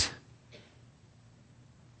light.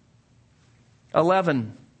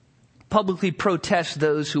 11. Publicly protest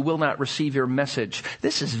those who will not receive your message.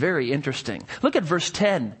 This is very interesting. Look at verse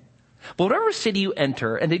 10. But whatever city you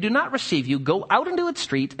enter and they do not receive you, go out into its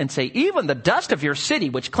street and say, even the dust of your city,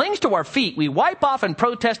 which clings to our feet, we wipe off and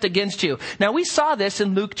protest against you. Now we saw this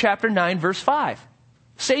in Luke chapter 9, verse 5.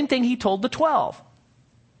 Same thing He told the 12.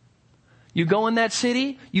 You go in that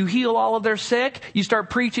city, you heal all of their sick, you start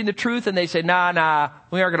preaching the truth, and they say, nah,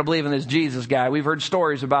 we aren't going to believe in this Jesus guy. We've heard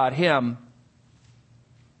stories about him.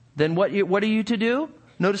 Then what are you to do?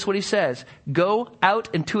 Notice what He says. Go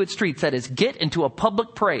out into its streets. That is, get into a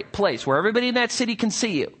public place where everybody in that city can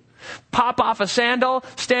see you. Pop off a sandal,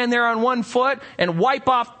 stand there on one foot, and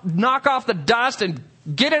knock off the dust and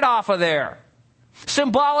get it off of there.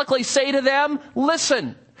 Symbolically say to them,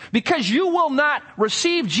 listen, because you will not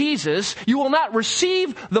receive Jesus, you will not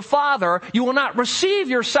receive the Father, you will not receive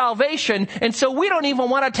your salvation, and so we don't even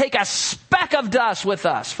want to take a speck of dust with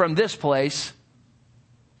us from this place.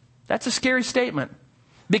 That's a scary statement.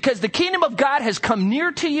 Because the kingdom of God has come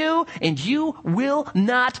near to you, and you will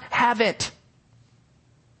not have it.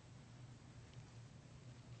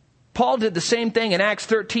 Paul did the same thing in Acts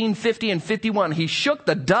 13, 50, and 51. He shook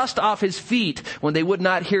the dust off his feet when they would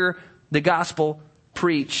not hear the gospel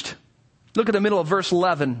preached. Look at the middle of verse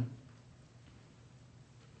 11.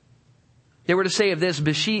 They were to say of this,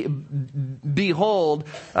 behold,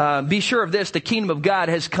 be sure of this, the kingdom of God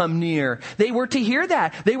has come near. They were to hear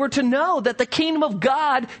that. They were to know that the kingdom of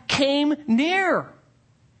God came near.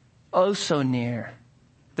 Oh, so near.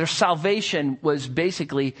 Their salvation was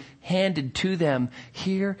basically handed to them.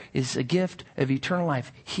 Here is a gift of eternal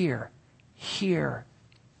life. Here,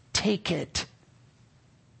 take it.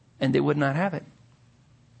 And they would not have it.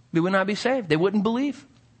 They would not be saved. They wouldn't believe.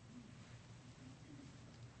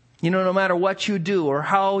 You know, no matter what you do or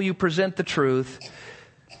how you present the truth,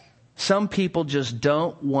 some people just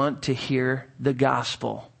don't want to hear the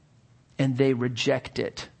gospel, and they reject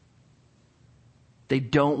it. They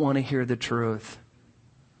don't want to hear the truth.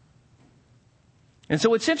 And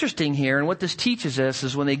so what's interesting here, and what this teaches us,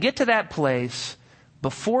 is when they get to that place,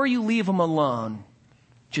 before you leave them alone,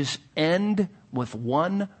 just end with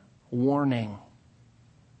one warning.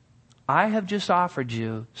 I have just offered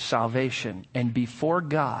you salvation, and before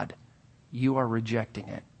God, you are rejecting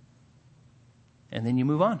it. And then you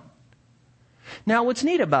move on. Now, what's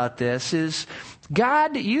neat about this is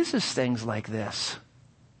God uses things like this.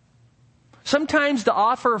 Sometimes the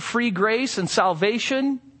offer of free grace and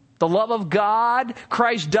salvation, the love of God,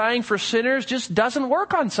 Christ dying for sinners, just doesn't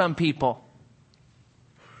work on some people.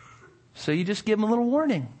 So you just give them a little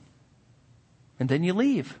warning. And then you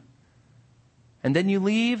leave. And then you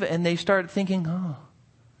leave and they start thinking, oh,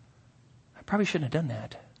 I probably shouldn't have done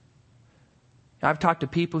that. I've talked to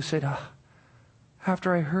people who said,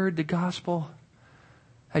 after I heard the gospel,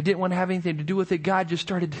 I didn't want to have anything to do with it. God just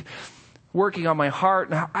started working on my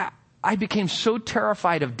heart. And I became so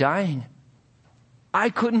terrified of dying. I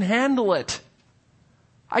couldn't handle it.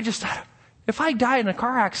 I just thought, if I die in a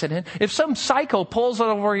car accident, if some psycho pulls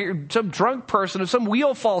over here, some drunk person, if some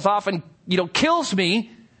wheel falls off and, kills me,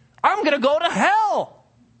 I'm going to go to hell.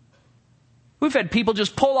 We've had people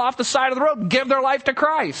just pull off the side of the road and give their life to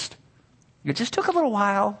Christ. It just took a little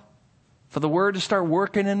while for the word to start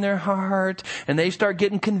working in their heart, and they start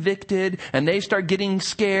getting convicted, and they start getting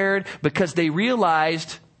scared because they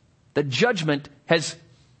realized that judgment has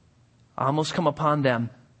almost come upon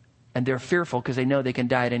them, and they're fearful because they know they can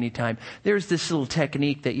die at any time. There's this little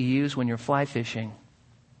technique that you use when you're fly fishing.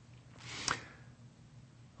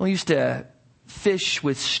 We used to fish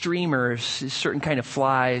with streamers, certain kind of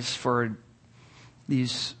flies for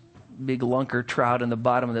these big lunker trout in the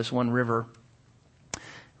bottom of this one river.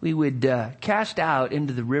 We would cast out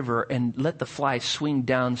into the river and let the fly swing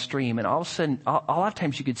downstream. And all of a sudden, a lot of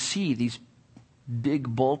times you could see these big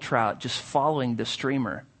bull trout just following the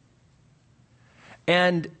streamer.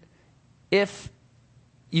 And if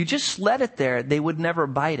you just let it there, they would never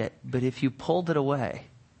bite it. But if you pulled it away,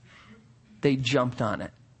 they jumped on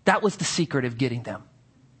it. That was the secret of getting them.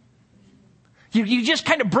 You just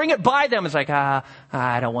kind of bring it by them. It's like, I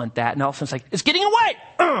don't want that. And all of a sudden it's like, it's getting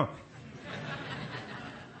away.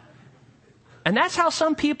 And that's how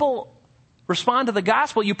some people respond to the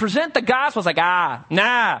gospel. You present the gospel, it's like,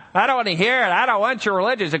 nah, I don't want to hear it. I don't want your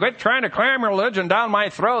religion. It's like, quit trying to cram your religion down my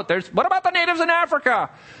throat. What about the natives in Africa?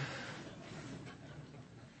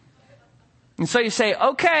 And so you say,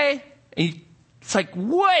 okay. It's like,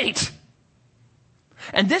 wait.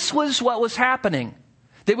 And this was what was happening.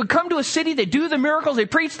 They would come to a city, they'd do the miracles,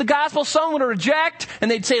 they'd preach the gospel, someone would reject,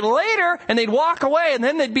 and they'd say later, and they'd walk away, and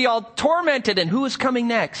then they'd be all tormented. And who was coming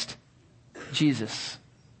next? Jesus.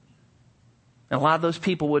 And a lot of those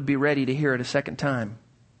people would be ready to hear it a second time.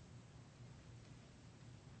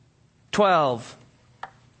 12.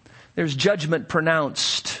 There's judgment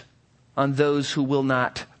pronounced on those who will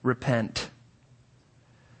not repent.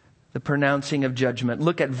 The pronouncing of judgment.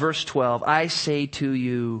 Look at verse 12. I say to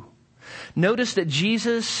you. Notice that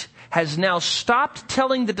Jesus has now stopped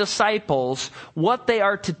telling the disciples what they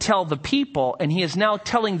are to tell the people, and he is now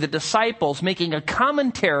telling the disciples, making a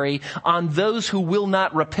commentary on those who will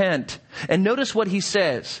not repent. And notice what he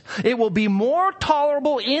says. It will be more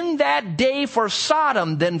tolerable in that day for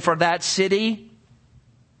Sodom than for that city.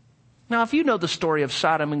 Now, if you know the story of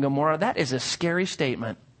Sodom and Gomorrah, that is a scary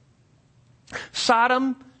statement.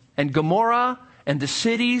 Sodom and Gomorrah and the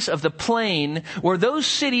cities of the plain were those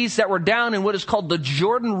cities that were down in what is called the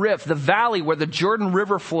Jordan Rift, the valley where the Jordan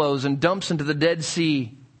River flows and dumps into the Dead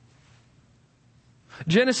Sea.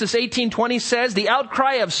 Genesis 18:20 says, the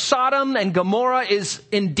outcry of Sodom and Gomorrah is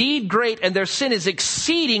indeed great, and their sin is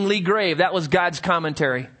exceedingly grave. That was God's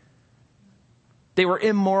commentary. They were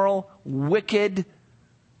immoral, wicked,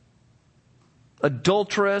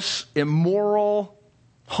 adulterous, immoral,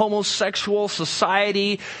 homosexual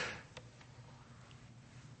society.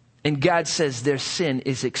 And God says their sin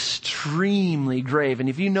is extremely grave. And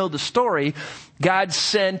if you know the story, God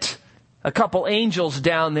sent a couple angels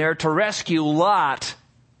down there to rescue Lot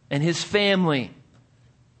and his family.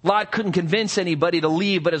 Lot couldn't convince anybody to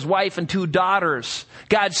leave but his wife and 2 daughters.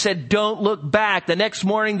 God said, don't look back. The next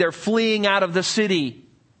morning they're fleeing out of the city.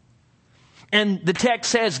 And the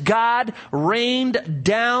text says God rained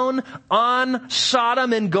down on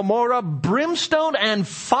Sodom and Gomorrah brimstone and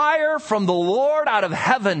fire from the Lord out of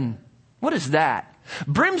heaven. What is that?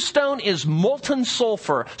 Brimstone is molten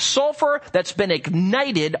sulfur. Sulfur that's been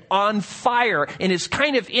ignited on fire and is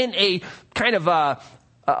kind of in a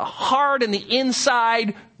hard in the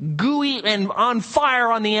inside, gooey and on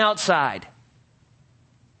fire on the outside.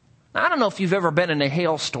 I don't know if you've ever been in a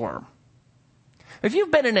hailstorm. If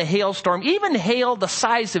you've been in a hailstorm, even hail the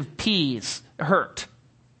size of peas hurt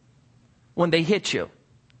when they hit you.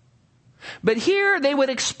 But here they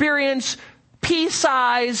would experience pea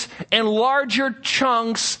size and larger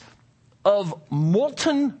chunks of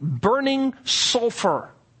molten, burning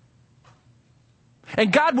sulfur.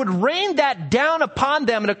 And God would rain that down upon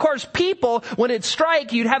them. And of course, people, when it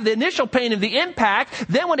strike, you'd have the initial pain of the impact.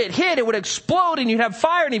 Then when it hit, it would explode and you'd have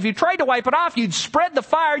fire. And if you tried to wipe it off, you'd spread the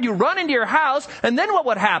fire, you'd run into your house. And then what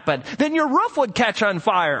would happen? Then your roof would catch on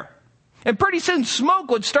fire. And pretty soon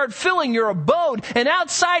smoke would start filling your abode. And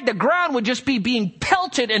outside the ground would just be being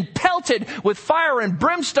pelted and pelted with fire and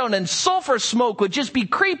brimstone, and sulfur smoke would just be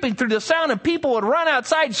creeping through the sound, and people would run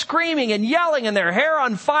outside screaming and yelling and their hair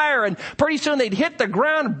on fire. And pretty soon they'd hit the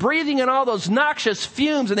ground breathing in all those noxious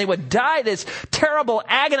fumes, and they would die this terrible,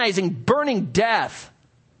 agonizing, burning death.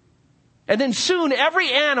 And then soon every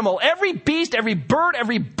animal, every beast, every bird,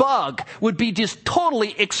 every bug would be just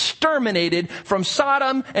totally exterminated from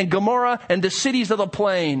Sodom and Gomorrah and the cities of the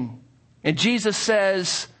plain. And Jesus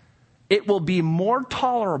says, it will be more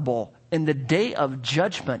tolerable in the day of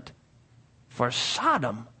judgment for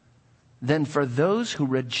Sodom than for those who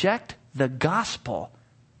reject the gospel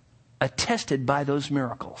attested by those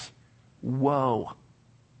miracles. Whoa.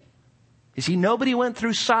 You see, nobody went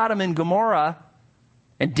through Sodom and Gomorrah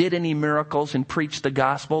and did any miracles and preached the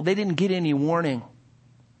gospel. They didn't get any warning.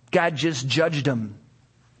 God just judged them.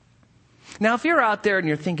 Now, if you're out there and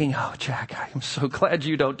you're thinking, oh, Jack, I'm so glad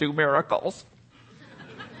you don't do miracles.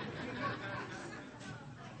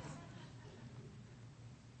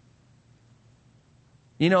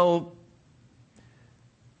 You know,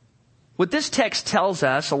 what this text tells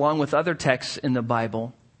us, along with other texts in the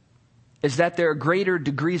Bible, is that there are greater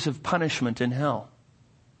degrees of punishment in hell.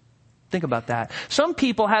 Think about that. Some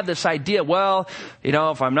people have this idea, well, you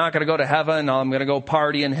know, if I'm not going to go to heaven, I'm going to go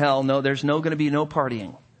party in hell. No, there's going to be no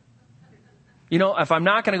partying. You know, if I'm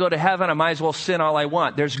not going to go to heaven, I might as well sin all I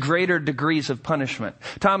want. There's greater degrees of punishment.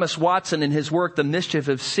 Thomas Watson, in his work, The Mischief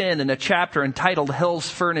of Sin, in a chapter entitled Hell's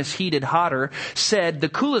Furnace Heated Hotter, said, the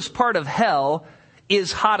coolest part of hell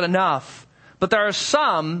is hot enough, But there are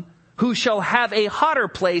some who shall have a hotter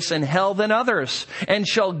place in hell than others, and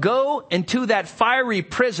shall go into that fiery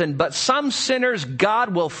prison. But some sinners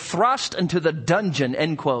God will thrust into the dungeon."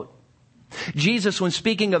 End quote. Jesus, when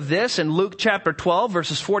speaking of this in Luke chapter 12,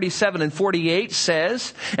 verses 47 and 48,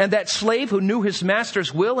 says, "And that slave who knew his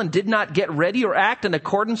master's will and did not get ready or act in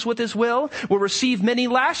accordance with his will receive many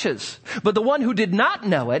lashes. But the one who did not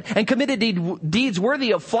know it and committed deeds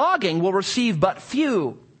worthy of flogging will receive but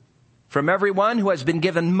few. From everyone who has been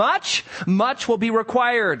given much, much will be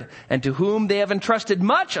required. And to whom they have entrusted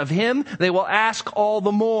much, of him they will ask all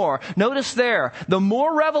the more." Notice there, the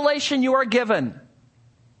more revelation you are given,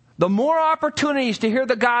 the more opportunities to hear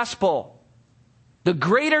the gospel, the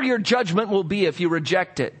greater your judgment will be if you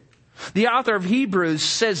reject it. The author of Hebrews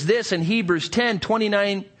says this in Hebrews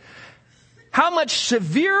 10:29. "How much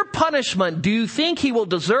severe punishment do you think he will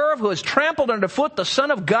deserve who has trampled underfoot the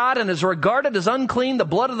Son of God and has regarded as unclean the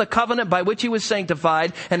blood of the covenant by which he was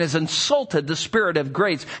sanctified and has insulted the Spirit of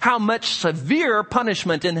grace?" How much severe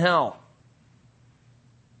punishment in hell.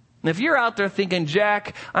 And if you're out there thinking,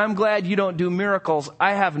 "Jack, I'm glad you don't do miracles,"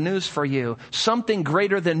 I have news for you. Something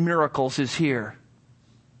greater than miracles is here.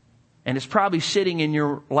 And it's probably sitting in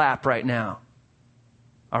your lap right now.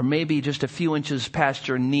 Or maybe just a few inches past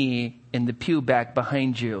your knee in the pew back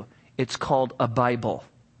behind you. It's called a Bible.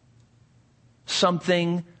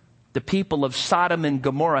 Something the people of Sodom and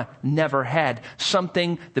Gomorrah never had.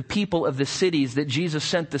 Something the people of the cities that Jesus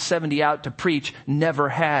sent the 70 out to preach never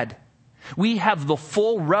had. We have the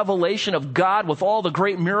full revelation of God with all the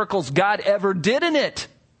great miracles God ever did in it.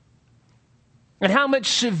 And how much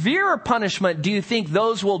severer punishment do you think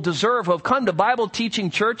those will deserve who have come to Bible teaching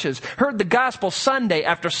churches, heard the gospel Sunday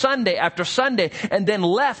after Sunday after Sunday, and then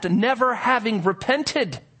left never having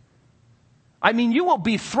repented? I mean, you will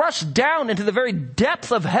be thrust down into the very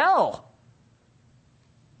depth of hell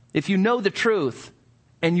if you know the truth,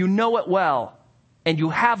 and you know it well, and you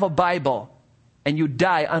have a Bible, and you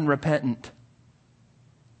die unrepentant.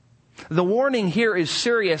 The warning here is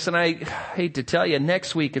serious, and I hate to tell you,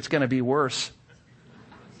 next week it's going to be worse.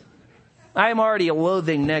 I'm already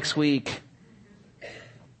loathing next week.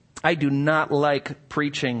 I do not like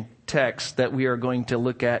preaching texts that we are going to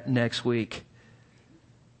look at next week.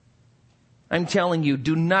 I'm telling you,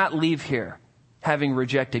 do not leave here having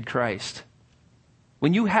rejected Christ.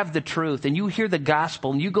 When you have the truth and you hear the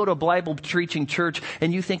gospel and you go to a Bible preaching church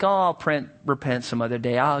and you think, "Oh, I'll repent some other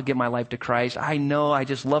day. I'll give my life to Christ. I know I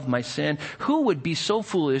just love my sin." Who would be so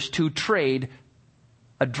foolish to trade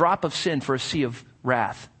a drop of sin for a sea of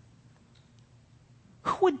wrath?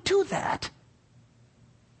 Who would do that?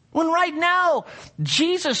 When right now,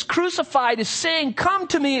 Jesus crucified is saying, "Come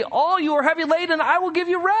to me, all you are heavy laden, I will give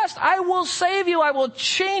you rest. I will save you. I will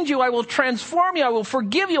change you. I will transform you. I will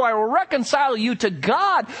forgive you. I will reconcile you to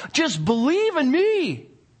God. Just believe in me."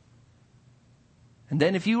 And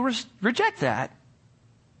then if you reject that,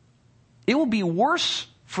 it will be worse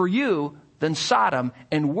for you than Sodom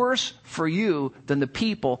and worse for you than the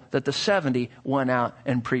people that the 70 went out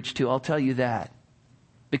and preached to. I'll tell you that.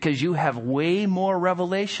 Because you have way more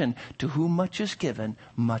revelation. To whom much is given,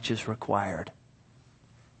 much is required.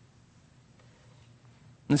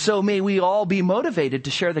 And so may we all be motivated to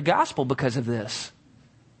share the gospel because of this.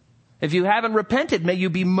 If you haven't repented, may you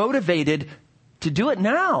be motivated to do it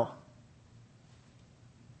now.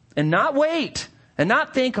 And not wait. And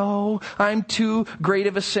not think, "Oh, I'm too great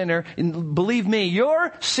of a sinner." And believe me,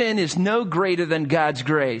 your sin is no greater than God's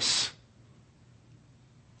grace.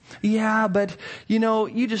 "Yeah, but,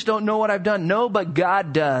 you just don't know what I've done." No, but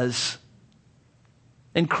God does.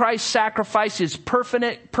 And Christ's sacrifice is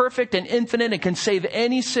perfect and infinite and can save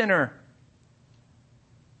any sinner.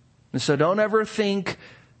 And so don't ever think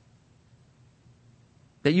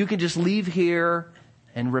that you can just leave here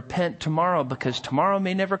and repent tomorrow, because tomorrow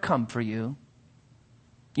may never come for you.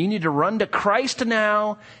 You need to run to Christ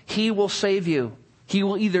now. He will save you. He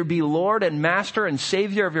will either be Lord and Master and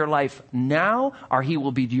Savior of your life now, or He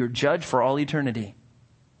will be your judge for all eternity.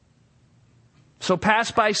 So pass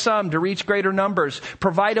by some to reach greater numbers.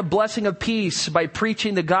 Provide a blessing of peace by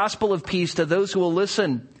preaching the gospel of peace to those who will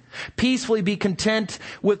listen. Peacefully be content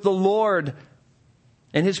with the Lord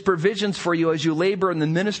and His provisions for you as you labor in the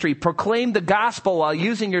ministry. Proclaim the gospel while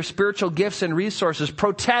using your spiritual gifts and resources.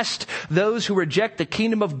 Protest those who reject the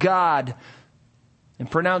kingdom of God. And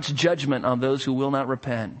pronounce judgment on those who will not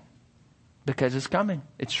repent. Because it's coming.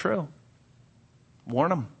 It's true. Warn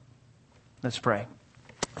them. Let's pray.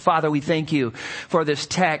 Father, we thank you for this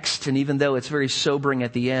text. And even though it's very sobering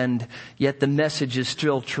at the end, yet the message is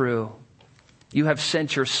still true. You have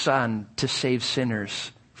sent your Son to save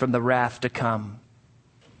sinners from the wrath to come.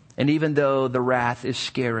 And even though the wrath is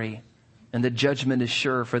scary, and the judgment is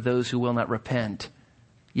sure for those who will not repent.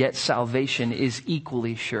 Yet salvation is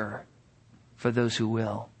equally sure for those who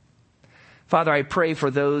will. Father, I pray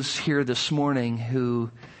for those here this morning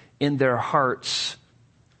who in their hearts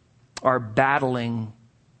are battling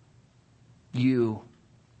you,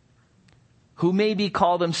 who maybe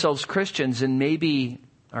call themselves Christians and maybe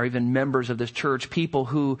are even members of this church, people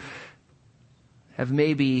who have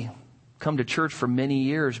maybe come to church for many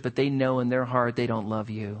years, but they know in their heart they don't love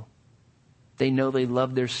you. They know they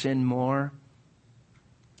love their sin more,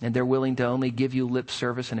 and they're willing to only give you lip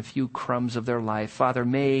service and a few crumbs of their life. Father,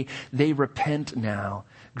 may they repent now.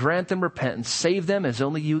 Grant them repentance. Save them as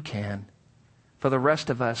only you can. For the rest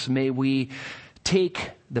of us, may we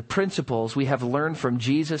take the principles we have learned from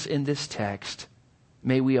Jesus in this text.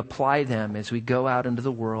 May we apply them as we go out into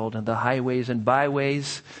the world and the highways and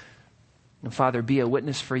byways. And Father, be a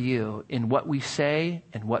witness for you in what we say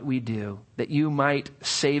and what we do, that you might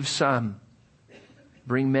save some,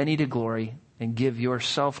 bring many to glory, and give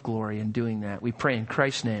yourself glory in doing that. We pray in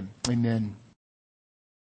Christ's name. Amen.